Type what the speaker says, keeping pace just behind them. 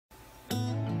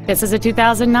This is a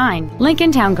 2009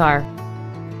 Lincoln Town Car.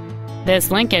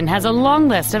 This Lincoln has a long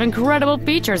list of incredible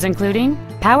features including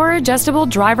power adjustable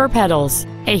driver pedals,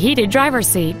 a heated driver's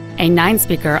seat, a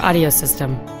 9-speaker audio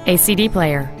system, a CD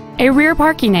player, a rear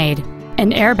parking aid,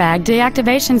 an airbag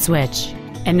deactivation switch,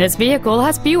 and this vehicle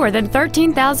has fewer than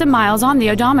 13,000 miles on the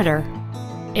odometer.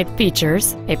 It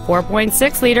features a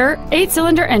 4.6-liter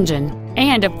 8-cylinder engine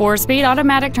and a 4-speed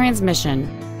automatic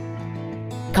transmission.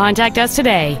 Contact us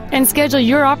today and schedule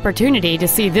your opportunity to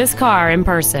see this car in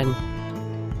person.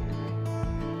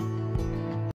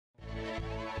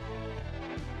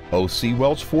 C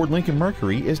Welch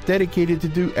Ford-Lincoln-Mercury is dedicated to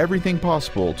do everything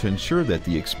possible to ensure that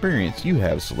the experience you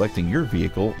have selecting your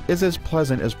vehicle is as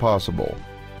pleasant as possible.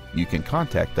 You can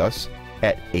contact us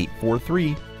at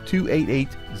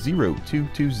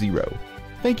 843-288-0220.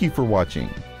 Thank you for watching.